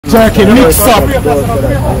Jerky mix up.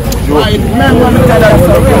 Right, remember me tell us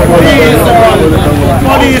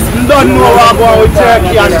police don't know about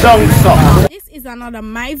Jerky and Gůŋ&ãngsm0. This is another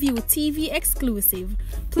My View TV exclusive.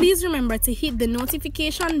 Please remember to hit the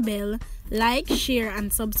notification bell, like, share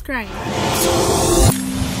and subscribe.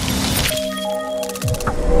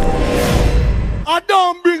 I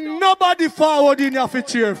don't bring nobody forward in here to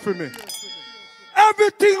cheer for me.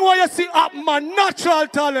 Everything what you see up my natural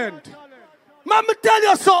talent. Let me tell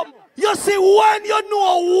you something. You see, when you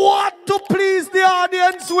know what to please the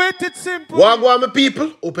audience with, it's simple. Wagwan, my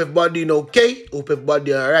people. Hope everybody doing okay. Hope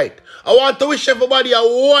everybody alright. I want to wish everybody a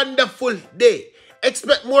wonderful day.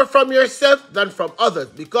 Expect more from yourself than from others,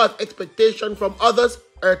 because expectation from others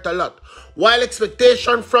hurt a lot, while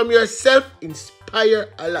expectation from yourself inspire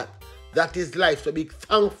a lot. That is life, so be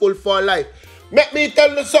thankful for life. Let me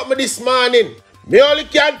tell you something this morning. Me only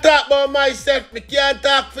can't talk about myself, me can't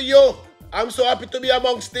talk for you. I'm so happy to be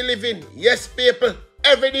amongst the living. Yes, people,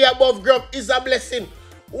 every day above ground is a blessing.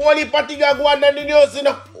 Holy thing I go on in the news, you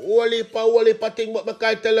know. Holy thing, but I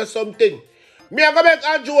can't tell you something. Me I go make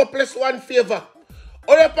Andrew a plus one favor.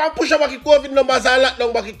 Hurry up and push up back the COVID numbers and lock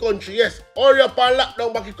down back the country, yes. Hurry up and lock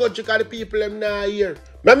down back the country because the people them not here.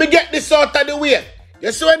 Let me get this out of the way.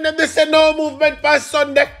 You see when they say no movement past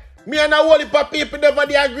Sunday, me and a whole heap of people never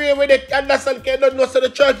agree with it. And that's okay, don't know, so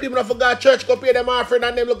the church people don't forget church go pay them offering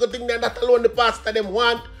and them look at things that alone the pastor them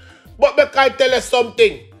want. But me can tell you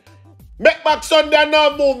something. Make back Sunday and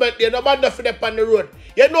no movement there, nobody for them on the road.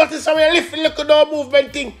 You notice how you lift look at no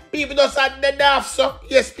movement thing, people just had dead off, so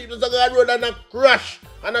yes, people just go on the road and crash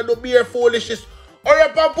and do beer foolishness. Hurry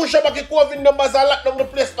up and push up back the COVID numbers and lock down the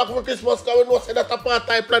place back for Christmas because we know say that a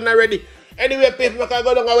part-time plan already. Anyway, people can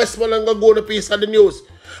go down to Westmoreland and go on a piece of the news.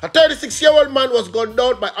 A 36-year-old man was gunned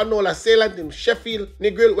down by unknown assailant in Sheffield,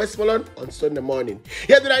 Negril, Westmoreland on Sunday morning.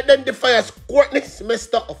 He had been identified as Courtney,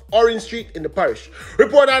 semester of Orange Street in the parish.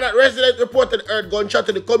 Reported that residents reported heard gunshot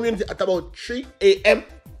to the community at about 3 a.m.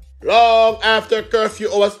 long after curfew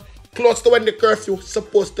hours, close to when the curfew was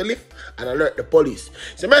supposed to lift and alert the police.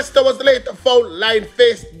 Semester was later found lying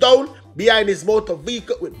face down behind his motor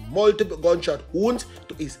vehicle with multiple gunshot wounds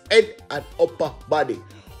to his head and upper body.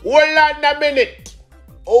 Hold on a minute.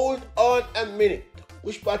 Hold on a minute.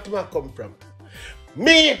 Which part do I come from?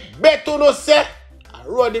 Me, better no say, I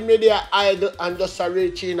rode him there idle and just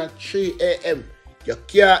reaching at 3 a.m. You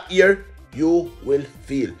can't hear, you will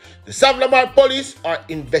feel. The Savlamar police are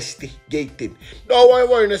investigating. Don't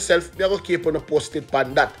worry yourself, we are going to keep on a posted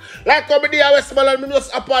on that. Like how many Westmoreland, we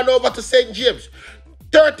just up and over to St. James.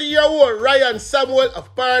 30-year-old Rayon Samuel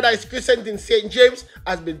of Paradise Crescent in St. James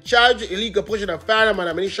has been charged with illegal possession of firearm and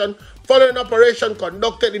ammunition following an operation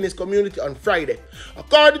conducted in his community on Friday.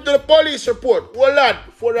 According to the police report, hold on,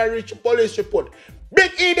 before I reach the police report,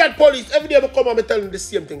 big idiot police, every day I come and I tell them the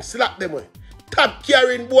same thing, slap them away. Top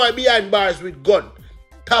carrying boy behind bars with gun.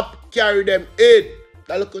 Top carry them in.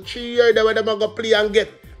 That little 3 years where them are going to play and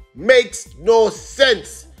get. Makes no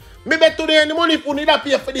sense. Me bet today any money if you need to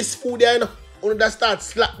pay for this food there, you know. You just start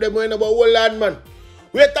slap them when about hold on, man.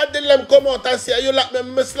 Wait until them come out and say, you lock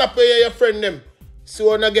them, me slap your friend them.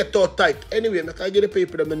 So when I get too tight. Anyway, I can get the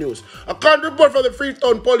paper them the news. A current report from the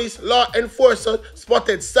Freetown police, law enforcers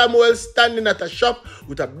spotted Samuel standing at a shop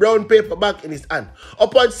with a brown paper bag in his hand.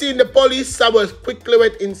 Upon seeing the police, Samuel quickly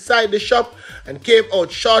went inside the shop and came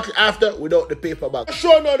out shortly after without the paper bag.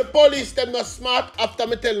 Sure now the police them not smart after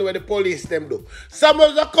me telling you what the police them do. Samuel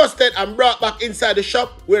was accosted and brought back inside the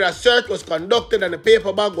shop where a search was conducted and the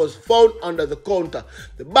paper bag was found under the counter.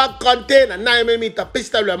 The bag contained a 9mm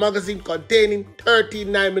pistol with a magazine containing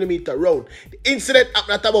 39mm round. The incident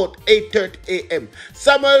happened at about 8:30 a.m.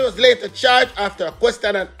 Samuel was later charged after a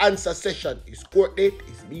question and answer session. His court date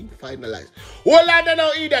is being finalized. Hold on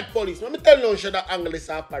now, idiot police. Let me tell you should angle this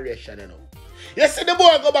operation, you know. You see the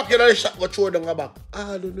boy go back in the shop, go throw down the back.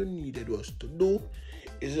 All you needed was to do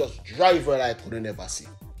is just drive like you never see.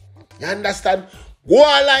 You understand? Go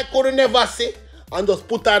like you never see and just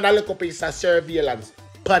put on a little piece of surveillance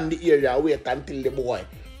pan the area, wait until the boy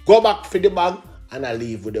go back for the bag and I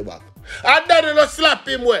leave with the bag. And then you just slap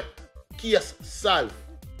him with case solved.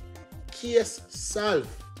 Case solved.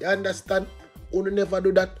 You understand? You never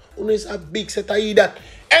do that. You is a big set of idiot.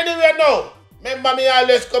 Anyway now, remember me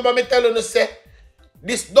always come and me tell you say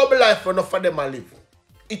this double life enough for them to live.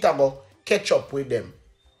 It a go catch up with them.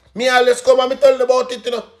 Me always come and me tell you about it,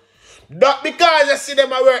 you know. Not because you see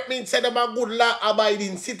them at work means say them a good law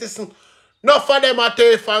abiding citizen. Enough of them are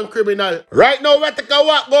thief and criminal. Right now, we take a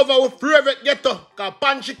walk over with favorite ghetto. Cause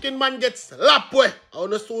pan chicken man gets Slapnatüreh. I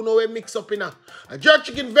wanna soon know we mix up in a jerk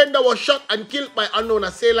chicken vendor was shot and killed by unknown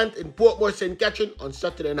assailant in Portmore, St. Catherine on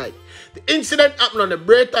Saturday night. The incident happened on the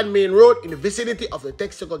Brayton Main Road in the vicinity of the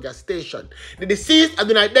Texaco gas station. The deceased has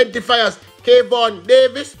been identified as Cavon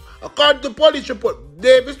Davis. According to police report,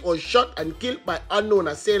 Davis was shot and killed by unknown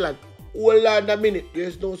assailant. Hold on a minute, there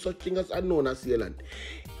is no such thing as unknown assailant.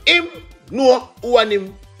 Him know who and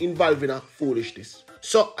him involved in a foolishness.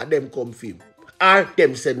 So a them come for him. Or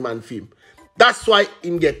them send man for him. That's why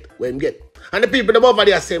him get what him get. And the people them over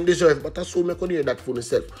there say him deserve, but I assume I can hear that for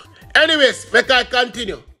myself. Anyways, make I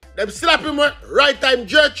continue. Them slap him with right time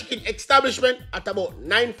jerk chicken establishment at about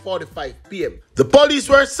 9:45 p.m. The police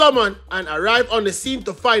were summoned and arrived on the scene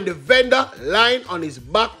to find the vendor lying on his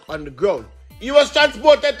back on the ground. He was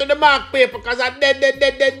transported to the mark paper because a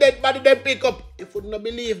dead body they pick up. If you wouldn't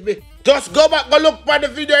believe me. Just go back and look for the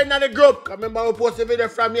video in the group. Remember we posted the video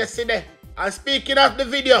from yesterday. And speaking of the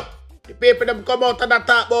video, the paper them come out and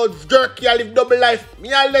talk about jerky and live double life.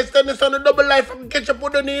 Me and listen this on the double life and catch up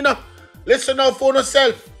with the Nina. Listen now for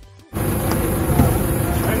yourself.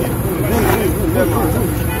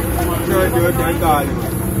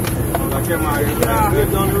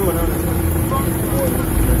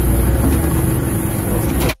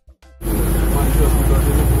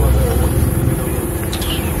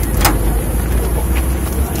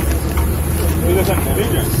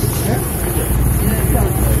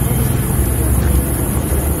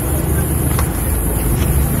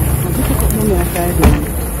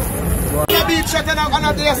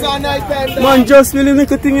 Man, just really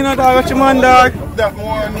make a thing in a dog, watch man dog.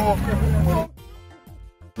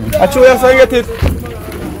 I show you how to get it.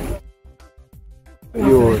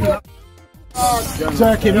 Yo.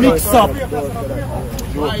 Jerky mix up.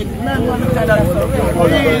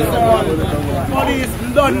 Police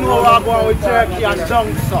don't know what going with jerky and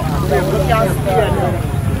chunks up. You can't steal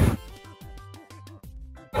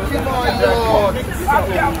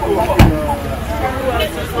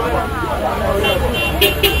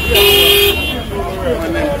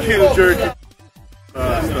Kill jerky.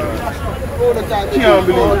 Can't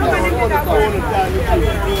believe this.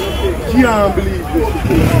 Can't believe this.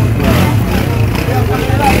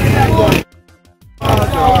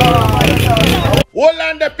 Hold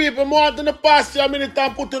on the people, more than the past a minute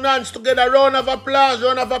and put your hands together. Round of applause,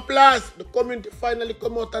 round of applause. The community finally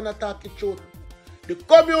come out and attack the truth. The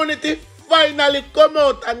community finally come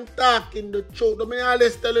out and talk in the truth. I mean, I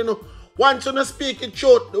always tell you, once you speak the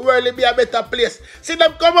truth, the world will be a better place. See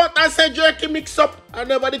them come out and say jerky mix up. And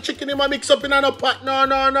never the chicken in my mix up in a pot. No.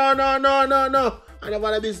 I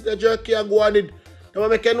never the jerky and go on it. Never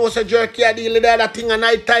make you know say jerky and deal with the other thing at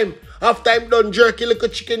night time. After I'm done jerky little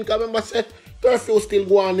chicken, come remember say curfew still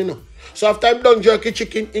go on, you know. So after I'm done jerky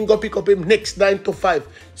chicken, he go pick up him next 9 to 5.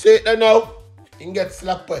 Say it now. He get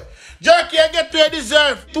Slapnatüreh. Jerky, you get where you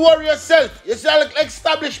deserve. To worry yourself. You see a little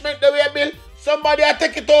establishment the way you build. Somebody will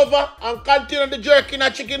take it over and continue the jerky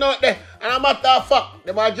and chicken out there. And a matter of fact,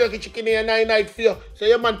 they might jerky chicken in 9 night for you. So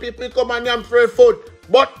yeah man, people come and yam for food.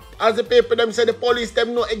 But as the people them say, the police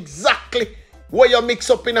them know exactly where you mix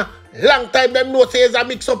up in a long time. Them know say a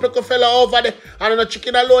mix up like a fella over there. And the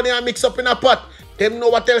chicken alone you mix up in a pot. Them know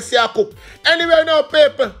what else you cook. Anyway now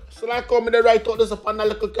people, so I come in the right out this up on a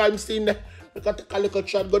little crime scene there. We can take a little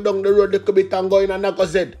shot, go down the road a little bit and go in and knock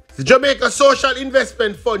us head. The Jamaica Social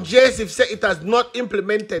Investment Fund, JSIF, said it has not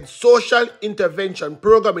implemented social intervention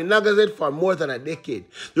program in Nagazed for more than a decade.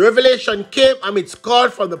 The revelation came amidst call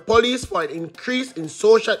from the police for an increase in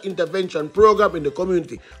social intervention program in the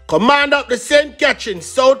community. Commander of the St. Catherine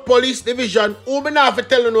South Police Division, who me not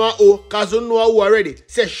tell you who, cause you know who already,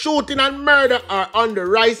 says shooting and murder are on the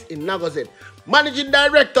rise in Nagazed. Managing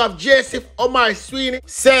Director of JSIF, Omar Sweeney,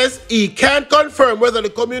 says he can't confirm whether the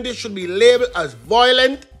community should be labeled as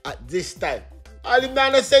violent at this time. All in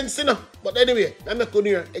no sense, you know. But anyway, let me come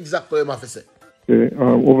hear exactly what I'm saying. Okay,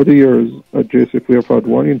 over the years at JSIF, we have had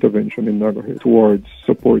one intervention in Nagahid towards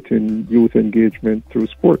supporting youth engagement through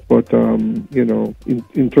sport. But, you know,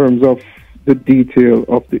 in terms of the detail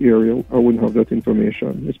of the area, I wouldn't have that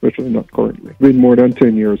information, especially not currently. It's been more than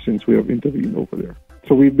 10 years since we have intervened over there.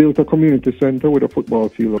 So we built a community center with a football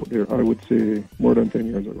field out there, I would say more than 10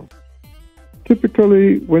 years ago.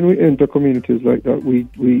 Typically, when we enter communities like that, we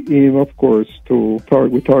aim, of course, to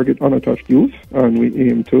target unattached youth, and we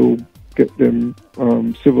aim to get them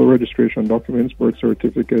civil registration documents, birth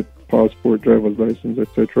certificate, passport, driver's license,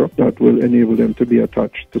 etc. That will enable them to be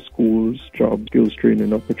attached to schools, jobs, skills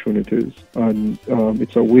training opportunities. And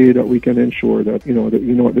it's a way that we can ensure that, you know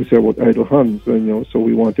what they say about idle hands, and, you know, so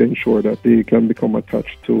we want to ensure that they can become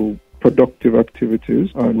attached to productive activities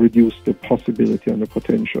and reduce the possibility and the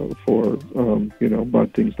potential for,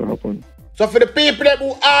 bad things to happen. So for the people that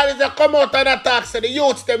who always come out and attack, so the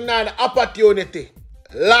youths them now the opportunity.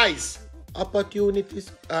 Lies.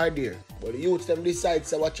 Opportunities are there. But the youths them decide,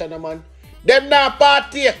 say watch on a man. Them now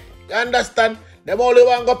party. You understand? Them only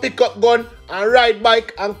want to go pick up gun and ride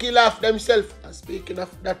bike and kill off themselves. And speaking of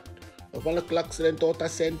that, of a little accident out of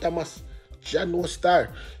St. Thomas. John no star.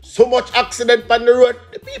 So much accident on the road.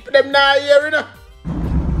 The people them now here, you know.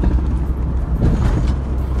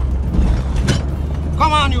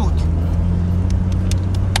 Come on, youth.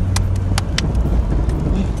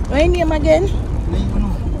 What's your name again?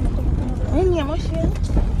 What's your name, Michelle?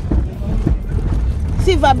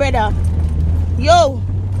 Silver brother. Yo.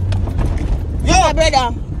 Silver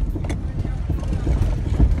brother.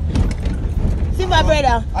 Silver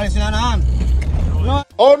brother. No.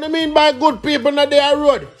 How do you mean by good people on their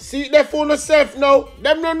road? See, they fool themselves now.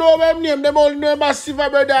 Them don't know them name. Them only know about Silver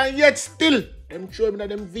brother, and yet still them throw him in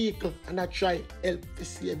them vehicle and I try help to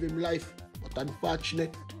save him life. But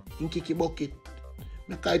unfortunate, in Kiki Bucket.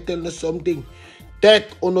 Make I tell you something.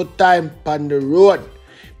 Take no time on the road.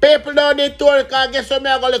 People down there told because I guess what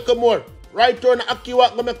I go look more. Right on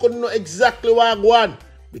Akiwak, I couldn't know exactly what I want.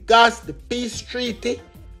 Because the peace treaty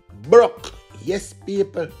broke. Yes,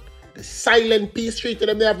 people. The silent peace treaty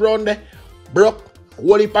them they have around there broke.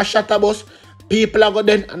 Whole heap of shutterbus. People are going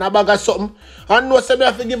then and a bag of something. And no say me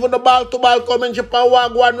have to give them the ball to ball come and jump and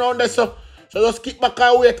walk one round there so just keep back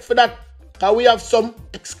and wait for that. Because we have some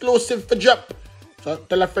exclusive for drop. So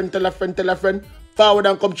tell a friend, forward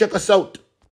and come check us out.